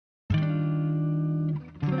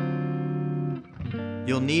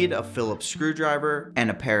You'll need a Phillips screwdriver and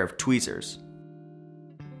a pair of tweezers.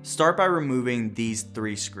 Start by removing these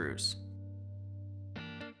 3 screws.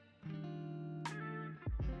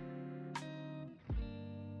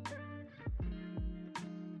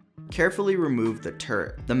 Carefully remove the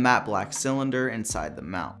turret, the matte black cylinder inside the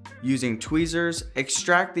mount. Using tweezers,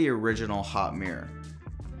 extract the original hot mirror.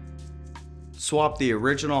 Swap the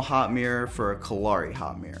original hot mirror for a Kolari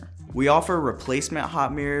hot mirror. We offer replacement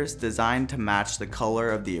hot mirrors designed to match the color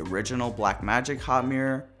of the original Blackmagic hot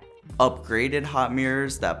mirror, upgraded hot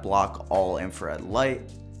mirrors that block all infrared light,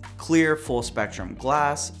 clear full spectrum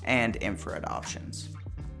glass, and infrared options.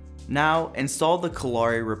 Now install the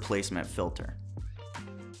Kolari replacement filter.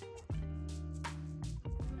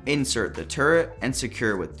 Insert the turret and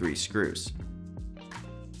secure with 3 screws.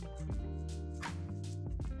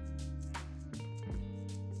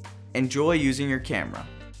 Enjoy using your camera.